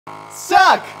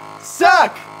Suck!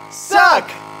 Suck!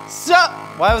 Suck! Suck!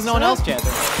 Why was no one else chanting?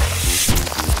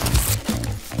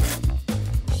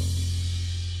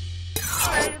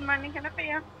 Good morning, can I pay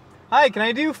you? Hi, can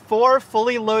I do 4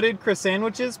 fully loaded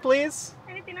Croissan'wiches, please?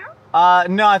 Anything else?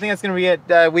 No, I think that's gonna be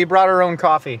it. We brought our own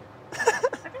coffee.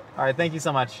 All right, thank you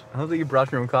so much. I love that you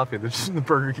brought your own coffee. They're just in the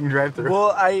Burger King drive-thru.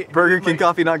 Well, Burger King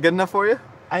coffee not good enough for you?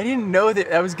 I didn't know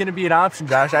that was gonna be an option,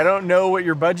 Josh. I don't know what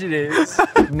your budget is.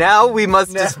 Now we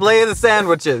must display the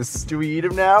sandwiches. Do we eat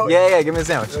them now? Yeah, give me a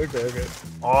sandwich. Okay.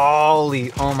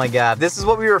 Holy, oh my God. This is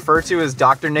what we refer to as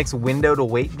Dr. Nick's window to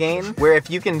weight gain, where if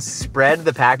you can spread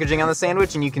the packaging on the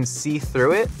sandwich and you can see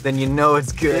through it, then you know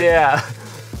it's good. Yeah.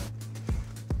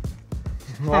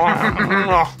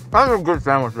 That's a good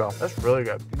sandwich though. That's really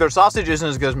good. Their sausage isn't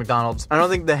as good as McDonald's. I don't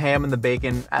think the ham and the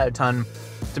bacon add a ton.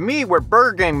 To me, where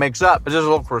Burger King makes up is just a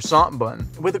little croissant bun.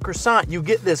 With a croissant, you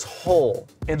get this hole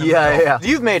in the middle. Yeah.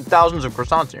 You've made thousands of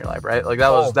croissants in your life, right? Like that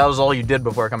was all you did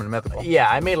before coming to Mythical. Yeah,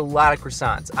 I made a lot of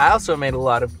croissants. I also made a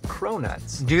lot of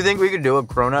cronuts. Do you think we could do a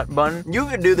cronut bun? You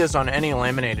could do this on any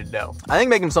laminated dough. I think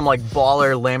making some like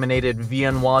baller laminated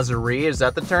viennoiserie, is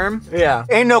that the term? Yeah.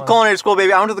 Ain't no culinary school,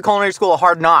 baby. I went to the culinary school of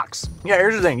Hard Knocks. Yeah,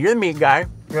 here's the thing. You're the meat guy.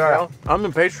 Yeah. You know, I'm the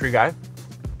pastry guy.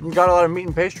 We got a lot of meat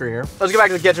and pastry here. Let's get back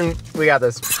to the kitchen. We got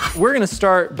this. We're gonna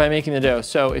start by making the dough.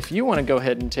 So if you wanna go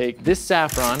ahead and take this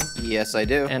saffron. Yes, I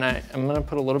do. And I'm gonna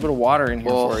put a little bit of water in here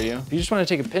for you. You just wanna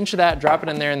take a pinch of that, drop it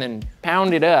in there, and then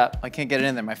pound it up. I can't get it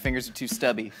in there. My fingers are too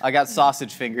stubby. I got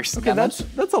sausage fingers. Okay, that's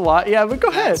a lot. Yeah, but go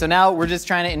ahead. So now we're just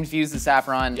trying to infuse the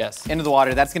saffron into the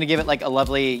water. That's gonna give it like a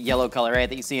lovely yellow color, right?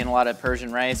 That you see in a lot of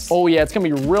Persian rice. Oh yeah, it's gonna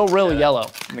be real yellow.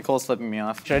 Nicole's flipping me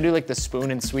off. Should I do like the spoon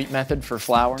and sweet method for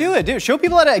flour? Do it. Show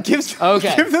people how to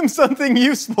give them something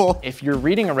useful. If you're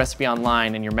reading a recipe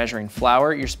online and you're measuring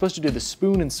flour, you're supposed to do the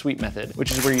spoon and sweep method,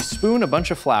 which is where you spoon a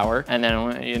bunch of flour and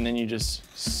then you just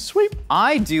sweep.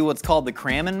 I do what's called the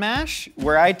cram and mash,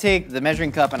 where I take the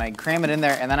measuring cup and I cram it in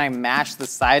there and then I mash the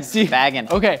sides of the bag in.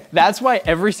 Okay, that's why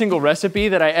every single recipe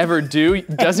that I ever do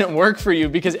doesn't work for you,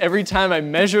 because every time I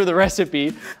measure the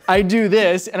recipe, I do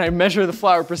this and I measure the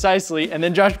flour precisely, and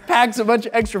then Josh packs a bunch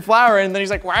of extra flour in, and then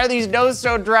he's like, why are these doughs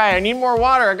so dry? I need more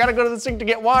water. I gotta go to the sink to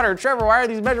get water. Trevor, why are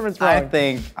these measurements wrong? I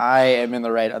think I am in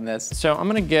the right on this. So I'm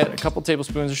gonna get a couple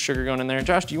tablespoons of sugar going in there.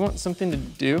 Josh, do you want something to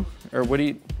do? Or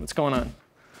what's going on?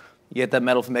 You get that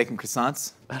medal for making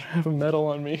croissants? I don't have a medal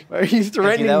on me. Why are you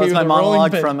threatening me? That was my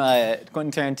monologue from from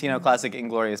Quentin Tarantino classic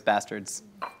Inglourious Bastards.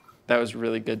 That was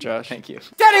really good, Josh. Thank you.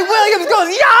 Daddy Williams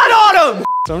goes yacht on him!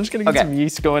 So I'm just gonna get some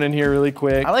yeast going in here really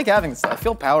quick. I like having this. I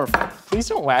feel powerful. Please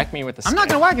don't whack me with the I'm not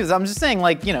gonna whack you. I'm just saying,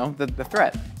 like, you know, the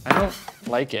threat. I don't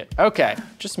like it. Okay,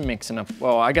 just mixing up.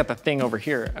 Well, I got the thing over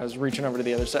here. I was reaching over to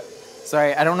the other side.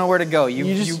 Sorry, I don't know where to go.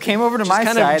 You came over to my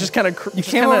side. You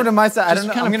came over to my side. I don't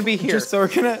know. I'm gonna be here. So we're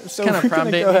gonna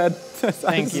go ahead.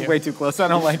 Thank you. Way too close. I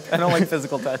don't like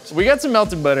physical touch. We got some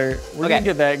melted butter. We're gonna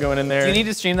get that going in there. Do you need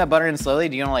to stream that butter in slowly?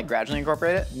 Do you want to like gradually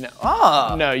incorporate it? No.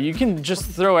 Oh. No, you can just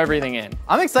throw everything in.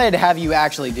 I'm excited to have you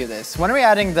actually do this. When are we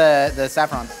adding the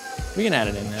saffron? We can add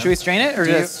it in now. Should we strain it or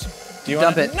do you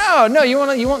dump it? No, you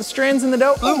want strands in the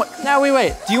dough? Oh my, now we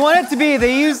wait. Do you want it to be,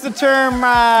 they use the term,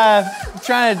 I'm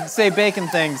trying to say bacon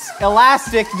things,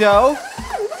 elastic dough?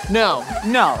 No,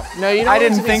 you don't. I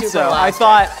didn't think so. Elastic. I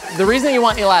thought the reason you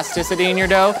want elasticity in your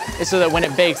dough is so that when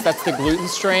it bakes, that's the gluten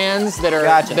strands that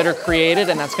are created,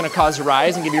 and that's going to cause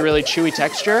rise and give you really chewy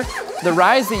texture. The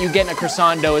rise that you get in a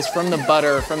croissant dough is from the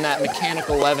butter, from that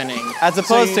mechanical leavening, as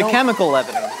opposed to chemical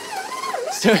leavening.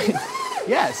 So,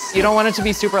 yes. You don't want it to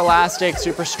be super elastic,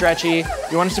 super stretchy.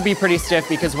 You want it to be pretty stiff,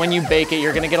 because when you bake it,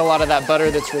 you're gonna get a lot of that butter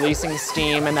that's releasing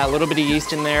steam and that little bit of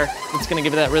yeast in there. It's gonna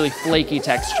give it that really flaky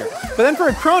texture. But then for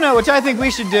a cronut, which I think we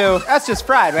should do, that's just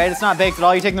fried, right? It's not baked at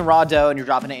all. You're taking the raw dough and you're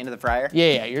dropping it into the fryer.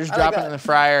 Yeah, you're just dropping it in the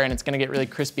fryer, and it's gonna get really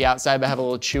crispy outside but have a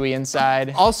little chewy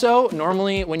inside. Also,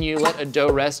 normally when you let a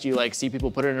dough rest, you like see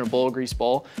people put it in a bowl, grease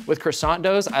bowl. With croissant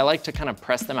doughs, I like to kind of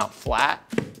press them out flat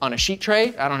on a sheet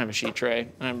tray. I don't have a sheet tray.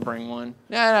 I didn't bring one.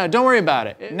 No, don't worry about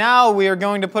it. Now we are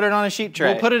going to put it on a sheet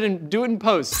tray. We'll do it in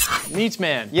post. Meats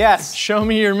man. Yes. Show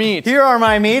me your meat. Here are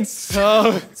my meats.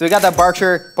 So we got that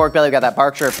Berkshire pork belly, we got that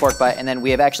Berkshire pork butt, and then we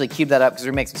have actually cubed that up because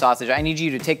we're gonna make some sausage. I need you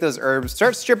to take those herbs,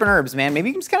 start stripping herbs, man. Maybe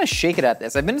you can just kind of shake it at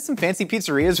this. I've been to some fancy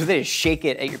pizzerias where they just shake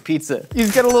it at your pizza. You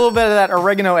just get a little bit of that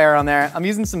oregano air on there. I'm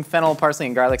using some fennel, parsley,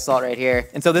 and garlic salt right here.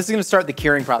 And so this is gonna start the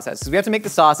curing process, because we have to make the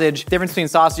sausage. The difference between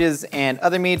sausages and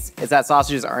other meats is that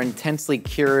sausages are intensely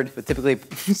cured with typically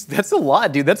typically, that's a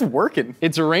lot, dude. That's working.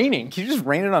 It's raining. Can you just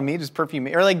rain it on me, just perfume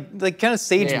me? Or like kind of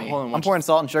sage me. Hold on, I'm pouring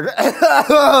salt and sugar.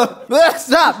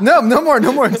 Stop, no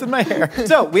more, it's in my hair.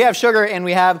 So we have sugar and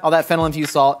we have all that fennel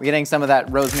infused salt. We're getting some of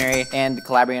that rosemary and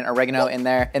Calabrian oregano in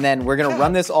there. And then we're gonna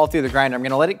run this all through the grinder. I'm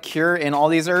gonna let it cure in all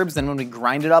these herbs. Then when we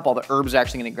grind it up, all the herbs are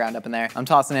actually gonna ground up in there. I'm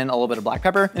tossing in a little bit of black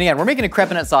pepper. And again, we're making a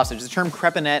crepinette sausage. The term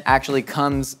crepinette actually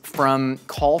comes from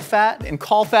caul fat. And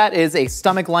caul fat is a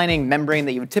stomach lining membrane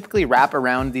that you would typically wrap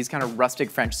around these kind of rustic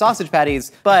French sausage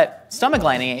patties, but stomach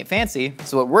lining ain't fancy.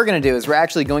 So what we're gonna do is we're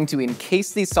actually going to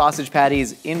encase these sausage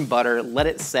patties in butter, let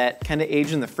it set, kind of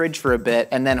age in the fridge for a bit,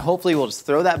 and then hopefully we'll just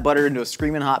throw that butter into a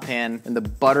screaming hot pan and the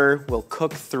butter will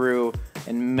cook through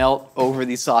and melt over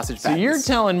these sausage patties. So you're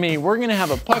telling me we're gonna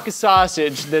have a puck of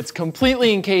sausage that's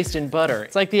completely encased in butter.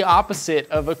 It's like the opposite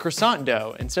of a croissant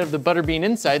dough. Instead of the butter being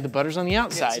inside, the butter's on the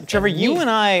outside. Yes. Trevor, you and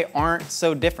I aren't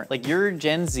so different. Like you're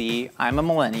Gen Z, I'm a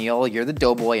millennial, you're the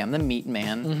doughboy, I'm the meat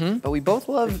man. But we both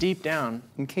love deep down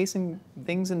encasing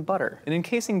things in butter. And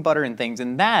encasing butter in things,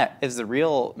 and that is the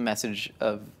real message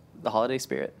of the holiday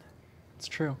spirit. It's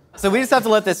true. So we just have to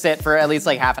let this sit for at least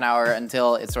like half an hour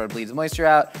until it sort of bleeds the moisture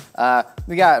out.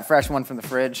 We got a fresh one from the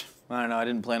fridge. I don't know, I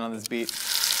didn't plan on this beat.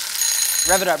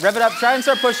 Rev it up, try and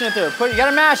start pushing it through. You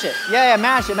gotta mash it. Yeah,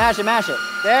 mash it.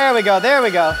 There we go.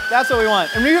 That's what we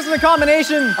want. And we're using the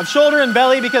combination of shoulder and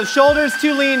belly because shoulder's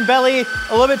too lean, belly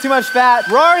a little bit too much fat.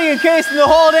 We're already encasing the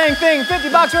whole dang thing,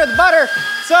 50 bucks worth of butter.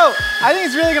 So I think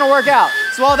it's really gonna work out.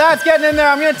 So while that's getting in there,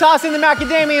 I'm gonna toss in the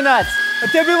macadamia nuts. A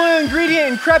typical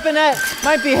ingredient in crepinette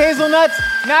might be hazelnuts.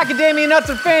 Macadamia nuts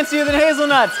are fancier than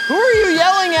hazelnuts. Who are you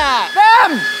yelling at?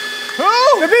 Them!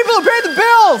 Who? The people who paid the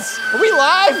bills! Are we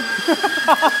live?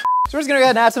 So we're just gonna go ahead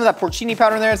and add some of that porcini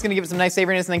powder in there. It's gonna give it some nice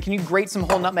savoriness, and then can you grate some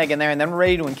whole nutmeg in there, and then we're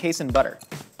ready to encase in butter.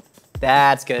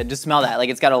 That's good, just smell that. Like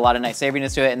it's got a lot of nice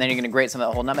savoriness to it, and then you're gonna grate some of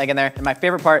that whole nutmeg in there. And my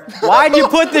favorite part, why'd you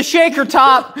put the shaker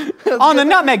top on the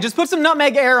nutmeg? Just put some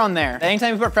nutmeg air on there.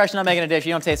 Anytime you put fresh nutmeg in a dish,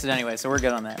 you don't taste it anyway, so we're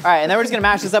good on that. All right, and then we're just gonna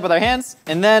mash this up with our hands,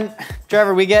 and then,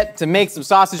 Trevor, we get to make some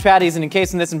sausage patties and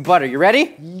encasing this in butter. You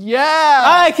ready? Yeah!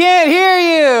 I can't hear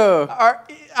you!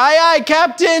 Aye,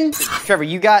 Captain! Trevor,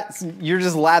 you're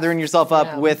just lathering yourself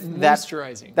up with that.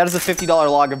 Moisturizing. That is a $50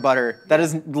 log of butter. That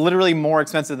is literally more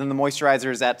expensive than the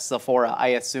moisturizers at Sephora, I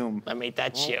assume. Let me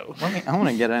touch you. I want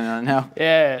to get in on it now.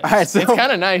 Yeah, all right, so, it's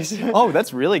kind of nice. Oh,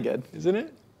 that's really good. Isn't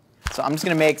it? So I'm just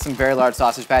gonna make some very large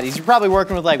sausage patties. You're probably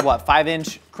working with like, what,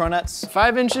 5-inch cronuts?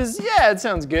 5 inches? Yeah, it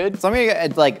sounds good. So I'm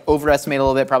gonna like overestimate a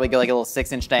little bit, probably go like a little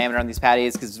 6-inch diameter on these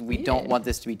patties because we don't want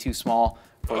this to be too small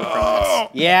for the cronuts.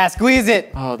 Yeah, squeeze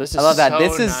it. Oh, this is I love that. so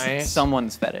This is nice.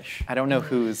 someone's fetish. I don't know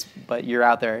whose, but you're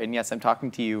out there, and yes, I'm talking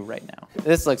to you right now.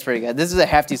 This looks pretty good. This is a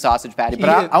hefty sausage patty, but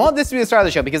I want this to be the star of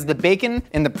the show because the bacon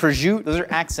and the prosciutto, those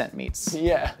are accent meats.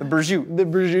 Yeah. The prosciutto. The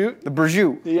prosciutto. The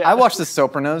prosciutto. Yeah. I watch The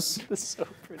Sopranos. That's so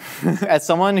pretty. As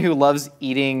someone who loves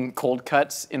eating cold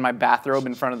cuts in my bathrobe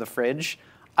in front of the fridge,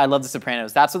 I love The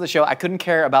Sopranos. That's what the show, I couldn't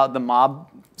care about the mob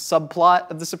subplot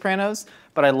of The Sopranos,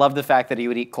 but I love the fact that he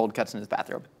would eat cold cuts in his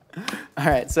bathrobe. All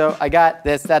right, so I got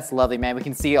this. That's lovely, man. We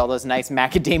can see all those nice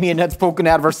macadamia nuts poking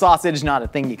out of our sausage. Not a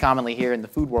thing you commonly hear in the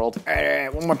food world. All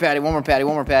right, one more patty. I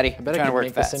bet I could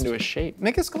make this into a shape.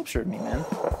 Make a sculpture of me, man.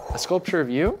 A sculpture of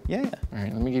you? Yeah. All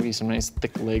right, let me give you some nice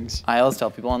thick legs. I always tell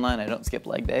people online I don't skip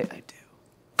leg day. I do.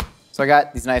 So I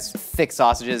got these nice thick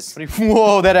sausages.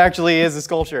 Whoa, that actually is a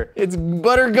sculpture. It's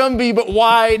butter Gumby, but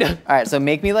wide. All right, so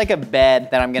make me like a bed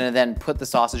that I'm gonna then put the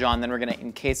sausage on, then we're gonna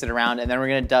encase it around, and then we're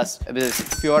gonna dust a bit of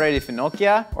fiore di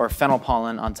finocchia or fennel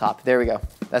pollen on top. There we go,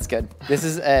 that's good. This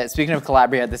is, speaking of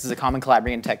Calabria, this is a common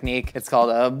Calabrian technique. It's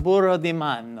called burro di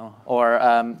mano,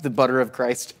 or the butter of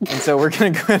Christ. And so we're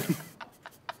gonna go ahead.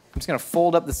 I'm just gonna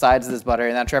fold up the sides of this butter.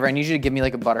 And now, Trevor, I need you to give me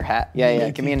like a butter hat. Yeah,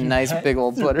 give me a nice big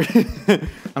old butter.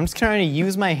 I'm just trying to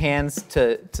use my hands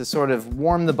to sort of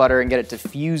warm the butter and get it to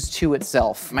fuse to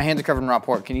itself. My hands are covered in raw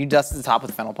pork. Can you dust the top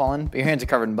with fennel pollen? But your hands are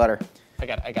covered in butter. I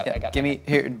got it. Give me,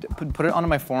 here, put it onto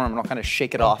my forearm and I'll kind of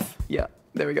shake it off. Yeah,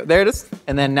 there we go, there it is.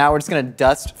 And then now we're just gonna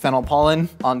dust fennel pollen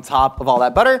on top of all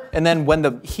that butter. And then when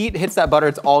the heat hits that butter,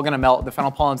 it's all gonna melt. The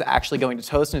fennel pollen's actually going to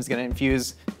toast and it's gonna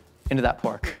infuse into that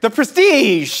pork. The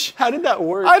prestige! How did that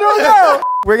work? I don't know!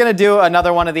 We're gonna do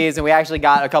another one of these, and we actually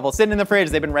got a couple sitting in the fridge.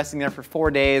 They've been resting there for 4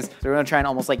 days. So we're gonna try and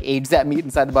almost like age that meat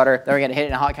inside the butter. Then we're gonna hit it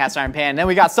in a hot cast iron pan. Then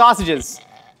we got sausages.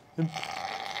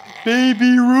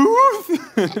 Baby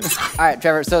Ruth! All right,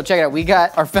 Trevor, so check it out. We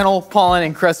got our fennel pollen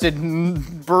encrusted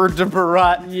bird de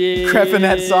barat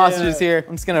crepinette sausages here.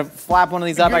 I'm just gonna flap one of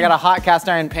these up. I got a hot cast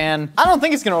iron pan. I don't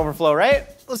think it's gonna overflow, right?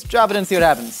 let's drop it in and see what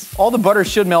happens. All the butter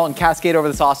should melt and cascade over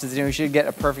the sausage, and we should get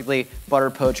a perfectly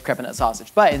butter-poached crepe nut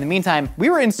sausage. But in the meantime, we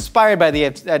were inspired by the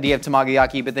idea of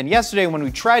tamagoyaki, but then yesterday when we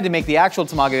tried to make the actual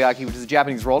tamagoyaki, which is a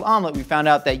Japanese rolled omelet, we found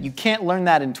out that you can't learn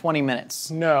that in 20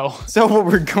 minutes. No. So what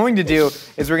we're going to do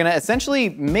is we're gonna essentially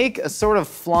make a sort of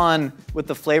flan with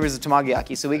the flavors of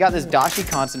tamagoyaki. So we got this dashi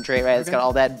concentrate, right? It's got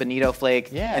all that bonito flake.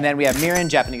 Yeah. And then we have mirin,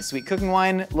 Japanese sweet cooking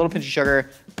wine, a little pinch of sugar,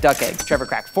 duck egg. Trevor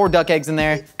cracked 4 duck eggs in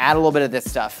there, add a little bit of this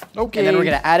stuff. Okay. And then we're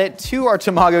gonna add it to our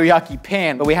tamagoyaki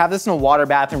pan. But we have this in a water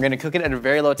bath and we're gonna cook it at a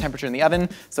very low temperature in the oven.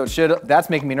 So it should, that's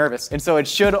making me nervous. And so it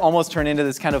should almost turn into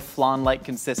this kind of flan-like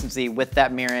consistency with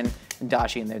that mirin and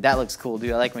dashi in there. That looks cool,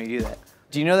 dude. I like when you do that.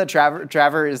 Do you know that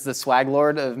Trevor is the swag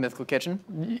lord of Mythical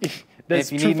Kitchen? That's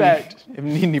true fact. If you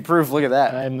need any proof, look at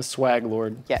that. I'm the swag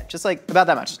lord. Yeah, just like about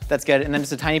that much. That's good. And then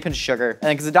just a tiny pinch of sugar. And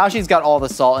then because the dashi's got all the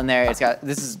salt in there, it's got,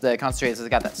 this is the concentrate, so it's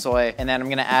got that soy. And then I'm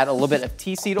gonna add a little bit of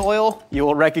tea seed oil. You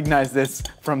will recognize this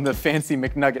from the Fancy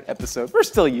McNugget episode. We're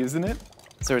still using it.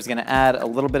 So we're just gonna add a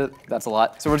little bit of, that's a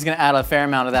lot. So we're just gonna add a fair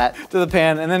amount of that to the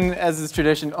pan. And then as is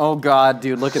tradition, oh God,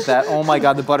 dude, look at that. Oh my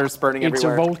God, the butter's spurting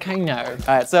everywhere. It's a volcano.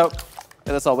 All right, so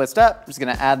get this all whisked up. I'm just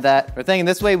gonna add that. We're thinking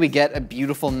this way we get a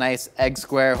beautiful, nice egg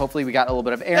square. Hopefully we got a little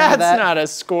bit of air in that. That's not a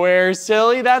square,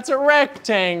 silly. That's a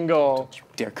rectangle.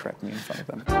 Dare correct me in front of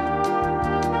them.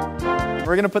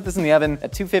 We're gonna put this in the oven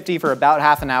at 250 for about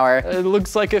half an hour. It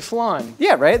looks like a flan.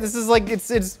 Yeah, right? This is like, it's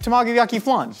tamagoyaki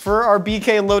flan for our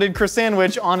BK loaded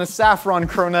croissantwich on a saffron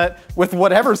cronut with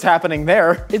whatever's happening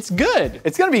there. It's good.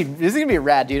 This is gonna be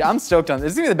rad, dude. I'm stoked on this.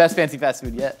 This is gonna be the best fancy fast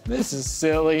food yet. This is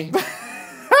silly.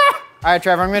 All right,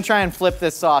 Trevor, I'm gonna try and flip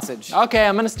this sausage. Okay,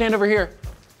 I'm gonna stand over here.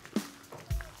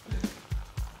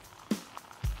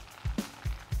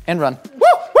 And run. Woo,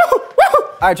 woo, woo!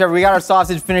 All right, Trevor, we got our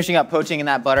sausage finishing up poaching in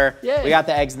that butter. Yay. We got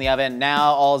the eggs in the oven.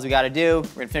 Now, all we gotta do,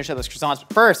 we're gonna finish up those croissants.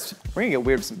 First, we're gonna get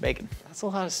weird with some bacon. That's a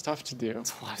lot of stuff to do.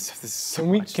 That's a lot of stuff. This is so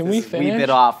Can we- much. can This we is finish? a wee bit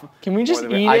off. Can we just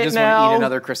eat I it just now? want to eat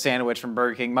another croissantwich from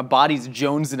Burger King. My body's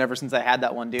jonesing ever since I had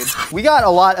that one, dude. We got a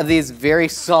lot of these very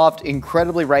soft,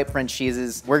 incredibly ripe French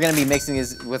cheeses. We're gonna be mixing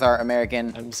these with our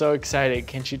American. I'm so excited.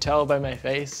 Can't you tell by my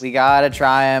face? We gotta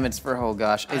try them. It's for, oh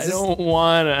gosh. I don't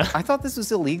wanna. I thought this was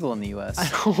illegal in the US. I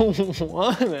don't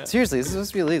wanna. Seriously, this is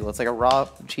supposed to be illegal. It's like a raw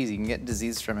cheese. You can get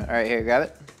disease from it. All right, here, grab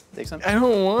it. Take some. I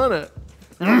don't wanna.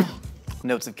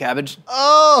 Notes of cabbage.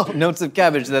 Oh! Notes of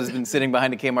cabbage that has been sitting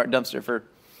behind a Kmart dumpster for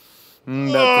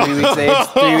about 3 weeks age.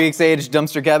 3 weeks aged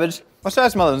dumpster cabbage. Let's try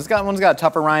some others. One's got a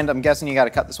tougher rind. I'm guessing you gotta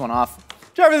cut this one off.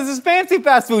 Trevor, this is fancy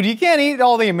fast food. You can't eat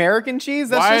all the American cheese.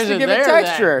 That's Why just is to it give it there,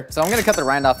 texture. So I'm gonna cut the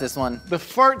rind off this one. The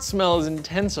fart smell is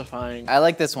intensifying. I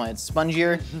like this one. It's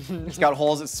spongier. It's got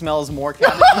holes. It smells more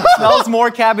cabbage. It smells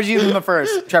more cabbagey than the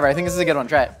first. Trevor, I think this is a good one.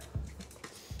 Try it.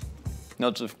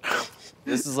 Notes of.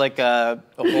 This is like a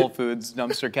Whole Foods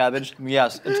dumpster cabbage.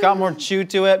 Yes, it's got more chew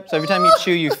to it. So every time you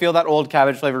chew, you feel that old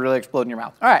cabbage flavor really explode in your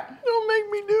mouth. All right. Don't make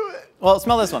me do it. Well,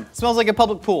 smell this one. It smells like a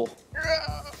public pool.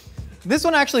 This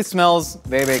one actually smells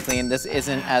very, very clean. This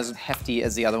isn't as hefty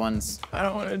as the other ones. I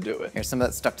don't wanna do it. Here's some of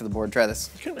that stuck to the board. Try this.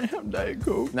 Can I have Diet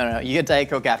Coke? No, you get Diet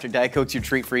Coke after. Diet Coke's your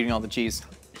treat for eating all the cheese.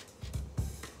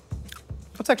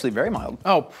 That's actually very mild.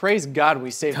 Oh, praise God,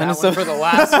 we saved that so- one for the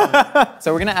last one.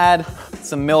 So we're gonna add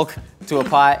some milk to a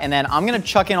pot, and then I'm gonna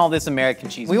chuck in all this American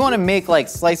cheese. We wanna make like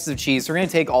slices of cheese, so we're gonna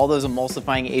take all those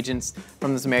emulsifying agents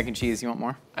from this American cheese. You want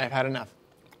more? I've had enough.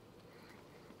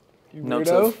 You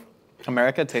Notes weirdo. of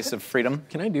America, taste of freedom.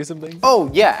 Can I do something? Oh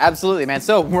yeah, absolutely, man.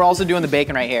 So we're also doing the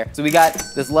bacon right here. So we got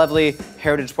this lovely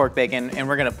heritage pork bacon, and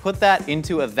we're gonna put that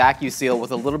into a vacuum seal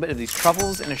with a little bit of these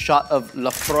truffles and a shot of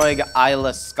Lafroig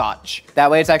Isla Scotch.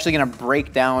 That way it's actually gonna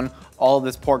break down all of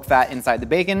this pork fat inside the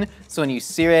bacon, so when you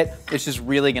sear it, it's just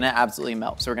really gonna absolutely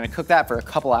melt. So we're gonna cook that for a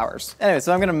couple hours. Anyway,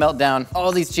 so I'm gonna melt down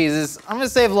all these cheeses. I'm gonna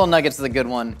save little nuggets of the good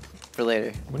one for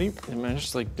later. What do you, am I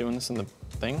just like doing this in the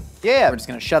thing? Yeah, we're just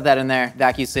gonna shove that in there,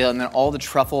 vacuum seal, and then all the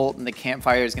truffle and the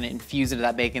campfire is gonna infuse into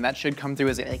that bacon. That should come through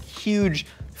as a huge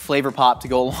flavor pop to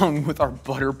go along with our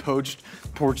butter poached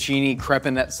porcini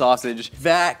crepinette sausage.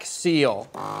 Vac seal.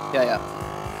 Yeah.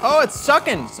 Oh, it's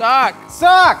sucking. Suck.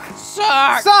 Suck!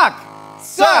 Suck. Suck!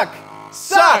 Suck!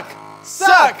 Suck!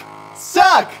 Suck!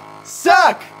 Suck!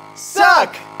 Suck!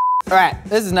 Suck! All right,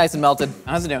 this is nice and melted.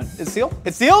 How's it doing? It's sealed?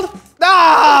 It's sealed?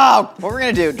 No! What we're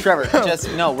gonna do, Trevor,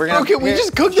 we're gonna- Okay, we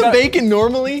just cook the bacon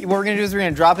normally? What we're gonna do is we're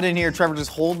gonna drop it in here. Trevor,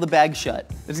 just hold the bag shut.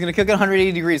 It's gonna cook at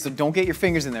 180 degrees, so don't get your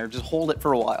fingers in there. Just hold it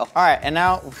for a while. All right, and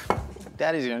now,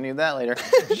 Daddy's gonna need that later.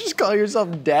 You just call yourself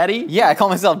daddy? Yeah, I call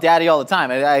myself daddy all the time.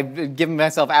 I give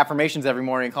myself affirmations every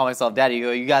morning and call myself daddy. You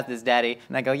go, you got this, daddy.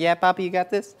 And I go, yeah, Papa, you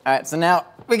got this? All right, so now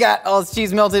We got all this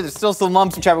cheese melted. There's still some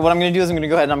lumps. Trevor, what I'm gonna do is I'm gonna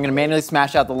go ahead and I'm gonna manually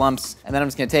smash out the lumps, and then I'm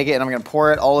just gonna take it and I'm gonna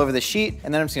pour it all over the sheet,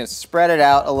 and then I'm just gonna spread it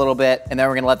out a little bit, and then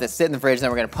we're gonna let this sit in the fridge, and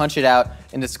then we're gonna punch it out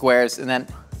into squares, and then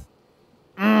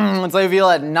until you feel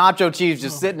that nacho cheese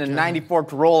just sitting in a 94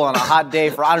 Corolla on a hot day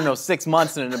for, I don't know, 6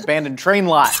 months in an abandoned train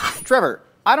lot. Trevor,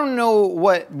 I don't know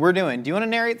what we're doing. Do you wanna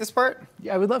narrate this part?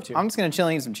 Yeah, I would love to. I'm just gonna chill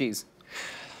and eat some cheese.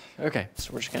 Okay,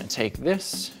 so we're just gonna take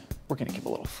this. We're gonna give a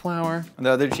little flour. The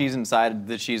other cheese inside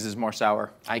the cheese is more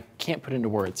sour. I can't put into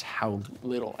words how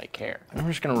little I care. And I'm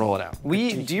just gonna roll it out. Do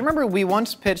you remember we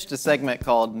once pitched a segment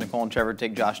called Nicole and Trevor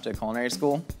Take Josh to Culinary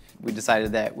School? We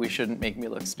decided that we shouldn't make me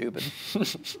look stupid.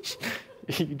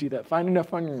 You do that fine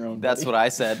enough on your own. That's what I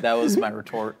said. That was my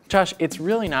retort. Josh, it's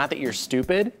really not that you're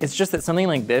stupid. It's just that something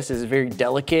like this is very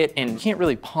delicate and you can't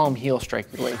really palm heel strike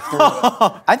your way through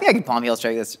it. I think I can palm heel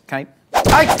strike this. Can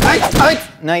I?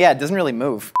 No, yeah, it doesn't really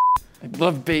move. I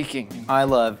love baking. I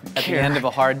love, at the end of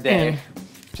a hard day,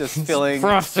 just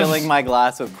filling my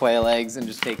glass with quail eggs and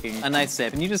just taking a nice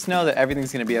sip. And you just know that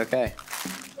everything's gonna be okay.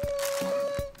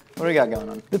 What do we got going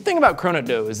on? The thing about cronut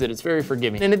dough is that it's very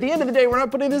forgiving. And at the end of the day, we're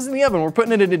not putting this in the oven, we're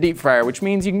putting it in a deep fryer, which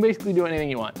means you can basically do anything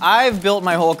you want. I've built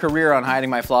my whole career on hiding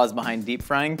my flaws behind deep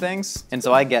frying things, and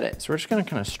so I get it. So we're just gonna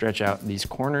kind of stretch out these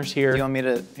corners here. You want me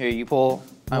to, here, you pull,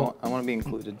 I want to be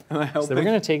included. So we're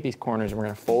gonna take these corners and we're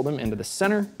gonna fold them into the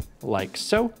center, like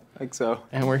so. Like so.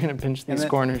 And we're gonna pinch these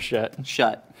corners shut.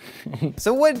 Shut.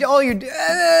 So what all you're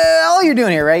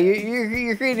doing here, right?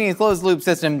 You're creating a closed loop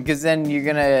system because then you're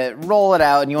gonna roll it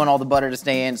out and you want all the butter to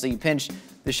stay in, so you pinch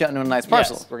the shut into a nice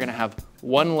parcel. Yes, we're gonna have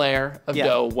one layer of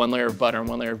dough, one layer of butter, and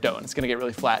one layer of dough, and it's gonna get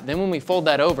really flat. Then when we fold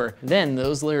that over, then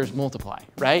those layers multiply,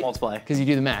 right? Multiply. Because you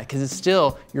do the math, because it's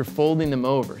still, you're folding them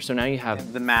over. So now you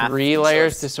have the math, 3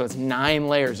 layers, so it's 9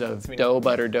 layers of dough,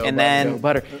 butter, dough, and butter, then, dough,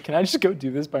 butter. Can I just go do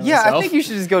this by myself? Yeah, I think you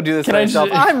should just go do this by yourself.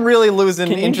 I'm really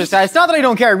losing interest. It's not that I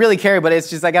don't care, I really care, but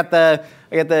it's just I got the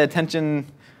attention,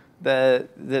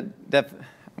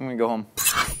 I'm gonna go home.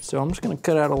 So I'm just gonna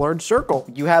cut out a large circle.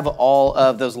 You have all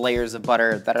of those layers of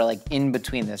butter that are like in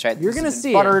between this, right? You're gonna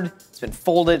see buttered, it. It's been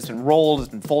folded, it's been rolled, it's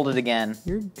been folded again.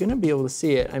 You're gonna be able to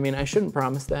see it. I mean, I shouldn't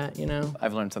promise that, you know?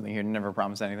 I've learned something here, never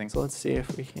promise anything. So let's see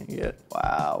if we can get.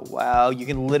 Wow, you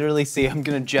can literally see, I'm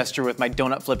gonna gesture with my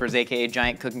donut flippers, AKA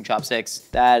giant cooking chopsticks.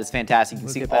 That is fantastic. You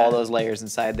can see all those layers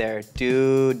inside there.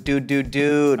 Dude.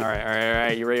 All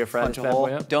right, you ready to fry this bad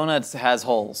boy up? Donuts has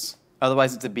holes.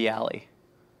 Otherwise it's a B-alley.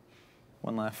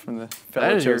 One left from the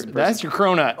fellow chosen person. That's your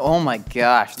cronut. Oh my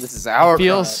gosh, this is our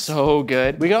Feels cronut. so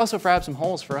good. We could also fry up some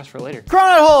holes for us for later.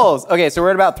 Cronut holes! Okay, so we're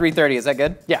at about 330, is that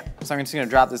good? Yeah. So I'm just gonna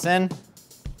drop this in.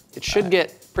 It should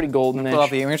get pretty golden-ish. I'm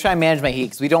gonna try and manage my heat,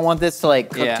 because we don't want this to like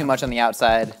cook too much on the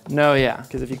outside. No, yeah,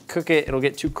 because if you cook it, it'll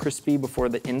get too crispy before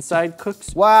the inside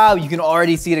cooks. Wow, you can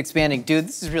already see it expanding. Dude,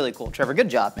 this is really cool. Trevor, good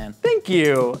job, man. Thank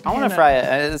you. I wanna fry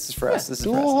it. This is for us, this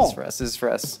is for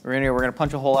us. We're gonna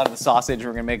punch a hole out of the sausage, and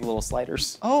we're gonna make little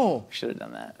sliders. Oh. Should have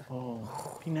done that.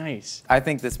 Oh, be nice. I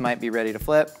think this might be ready to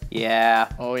flip. Yeah.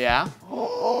 Oh, yeah?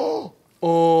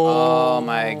 Oh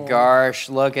my gosh,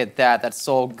 look at that. That's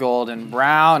so golden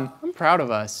brown. I'm proud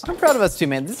of us. I'm proud of us too,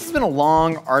 man. This has been a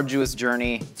long, arduous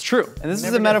journey. It's true. And this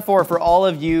is a metaphor for all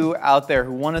of you out there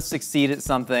who want to succeed at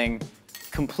something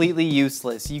completely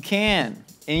useless. You can,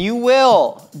 and you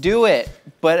will do it,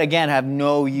 but again, have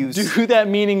no use. Do that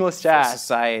meaningless task.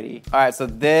 Society. All right, so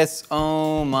this,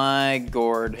 oh my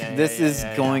gourd. This is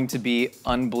going to be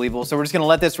unbelievable. So we're just gonna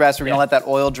let this rest. We're gonna let that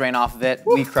oil drain off of it.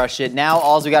 We crush it. Now,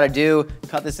 all we gotta do,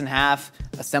 cut this in half,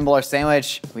 assemble our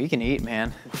sandwich. We can eat,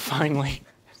 man. Finally.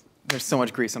 There's so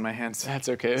much grease on my hands. That's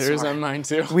okay, there's on mine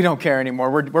too. We don't care anymore,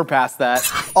 we're past that.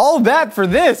 All that for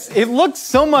this, it looks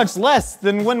so much less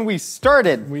than when we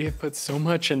started. We have put so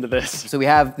much into this. So we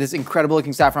have this incredible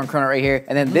looking saffron cronut right here,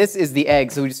 and then this is the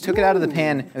egg. So we just took it out of the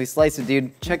pan and we sliced it,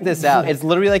 dude. Check this out. It's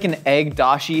literally like an egg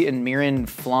dashi and mirin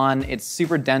flan. It's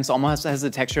super dense, almost has the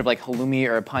texture of like halloumi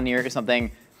or a paneer or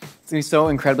something. It's gonna be so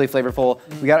incredibly flavorful.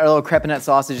 We got our little crepinette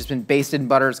sausage. It's been basted in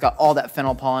butter. It's got all that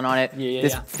fennel pollen on it.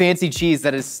 This fancy cheese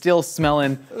that is still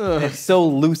smelling. And it's so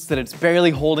loose that it's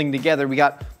barely holding together. We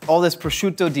got all this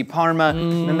prosciutto di Parma,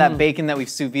 and then that bacon that we've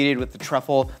sous vide'd with the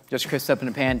truffle, just crisped up in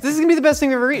a pan. This is gonna be the best thing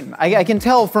we've ever eaten. I can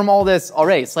tell from all this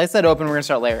already. Slice that open, we're gonna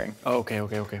start layering. Oh,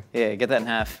 okay. Yeah, get that in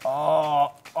half.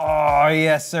 Oh,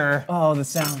 yes, sir. Oh, the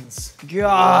sounds.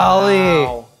 Golly. Wow.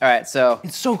 All right, so.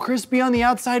 It's so crispy on the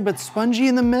outside, but spongy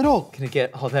in the middle. Gonna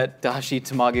get all that dashi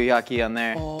tamagoyaki on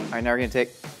there. All right, now we're gonna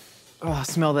take,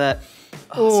 smell that.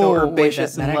 so wait,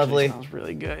 herbaceous that and actually lovely. smells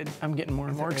really good. I'm getting more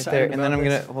and more Right excited. there. And then about I'm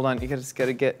this. gonna, hold on, you just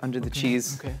gotta get under the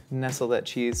cheese. okay. Nestle that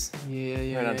cheese.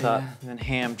 Yeah, Right on top. And then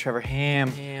ham, Trevor, ham.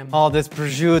 Ham. All this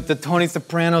prosciutto, Tony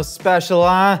Soprano special,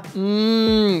 huh?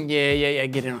 Yeah.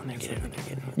 Get it on there. Get it on there.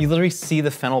 Get it on there. You literally see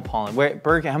the fennel pollen. Where,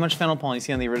 Burger King, how much fennel pollen you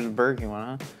see on the original Burger King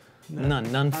one, huh? None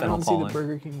I fennel don't pollen. see the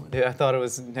Burger King one. Yeah, I thought it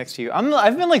was next to you.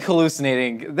 I've been like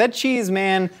hallucinating. That cheese,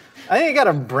 man, I think I got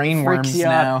a brain Freaks worms you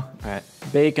now. out. All right,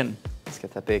 Bacon. let's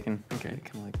get that bacon. Okay.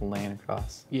 Kind of like laying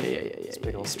across. Yeah.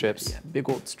 Big old strips. Yeah, big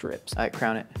old strips. All right,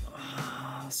 crown it.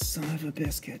 Son of a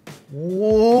biscuit.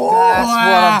 Whoa. That's what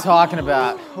I'm talking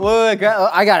about. Look,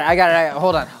 I got it.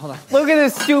 Hold on. Look at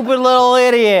this stupid little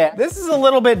idiot. This is a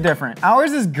little bit different.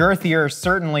 Ours is girthier,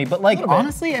 certainly, but like,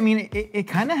 honestly, I mean, it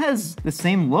kind of has the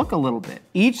same look a little bit.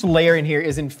 Each layer in here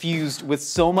is infused with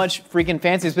so much freaking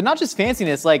fanciness, but not just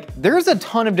fanciness, like, there's a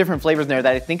ton of different flavors in there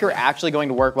that I think are actually going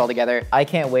to work well together. I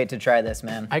can't wait to try this,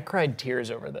 man. I cried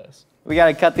tears over this. We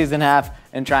gotta cut these in half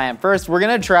and try them. First, we're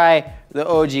gonna try the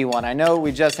OG one. I know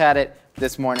we just had it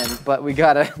this morning, but we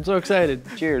gotta. I'm so excited.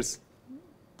 Cheers.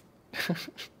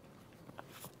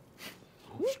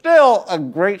 Still a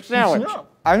great sandwich.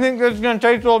 I think this is gonna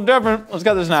taste a little different. Let's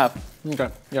cut this in half. Okay.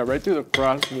 Yeah, right through the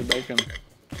crust of the bacon.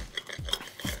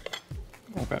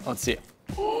 Okay, let's see it.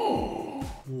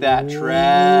 That Trevor.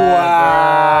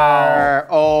 Wow.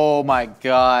 Oh my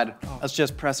God. Let's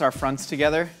just press our fronts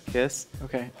together. Kiss.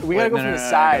 Okay. We gotta go Wait, from no, the no,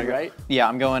 side, gotta go. right? Yeah,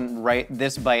 I'm going right.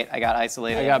 This bite, I got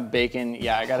isolated. I got bacon.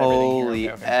 Yeah, I got Holy everything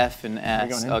here. Okay. F and S.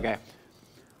 going in? Okay.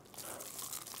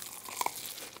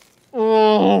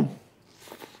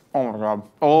 Oh my God.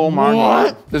 Oh my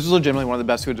God. This is legitimately one of the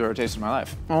best foods I've ever tasted in my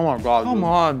life. Oh my God. Come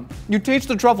on. You taste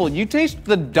the truffle, you taste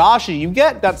the dashi, you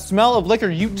get that smell of liquor,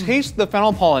 you taste the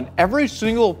fennel pollen. Every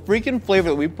single freaking flavor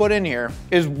that we put in here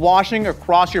is washing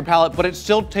across your palate, but it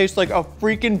still tastes like a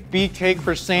freaking BK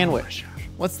Croissan'wich.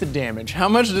 What's the damage? How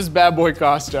much does this bad boy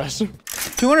cost us?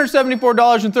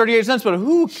 $274.38, but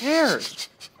who cares?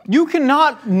 You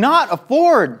cannot not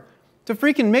afford to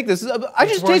freaking make this. I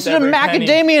just worth tasted a every penny.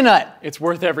 macadamia nut. It's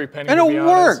worth every penny. And to it be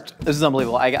honest. worked. This is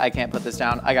unbelievable. I can't put this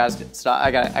down. I gotta stop. I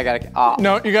gotta.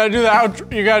 No, you gotta do the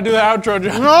outro. You gotta do the outro,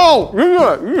 John. No, you do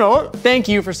it. You know it. Thank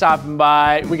you for stopping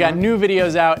by. We got new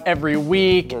videos out every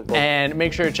week, and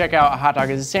make sure to check out A Hot Dog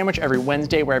is a Sandwich every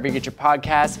Wednesday, wherever you get your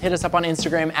podcasts. Hit us up on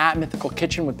Instagram at Mythical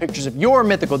Kitchen with pictures of your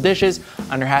mythical dishes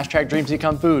under hashtag Dreams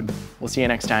Become Food. We'll see you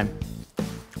next time.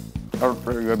 That was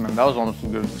pretty good, man. That was almost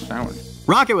as good as the sandwich.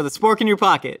 Rock it with a spork in your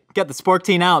pocket. Get the spork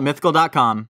tea now at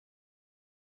mythical.com.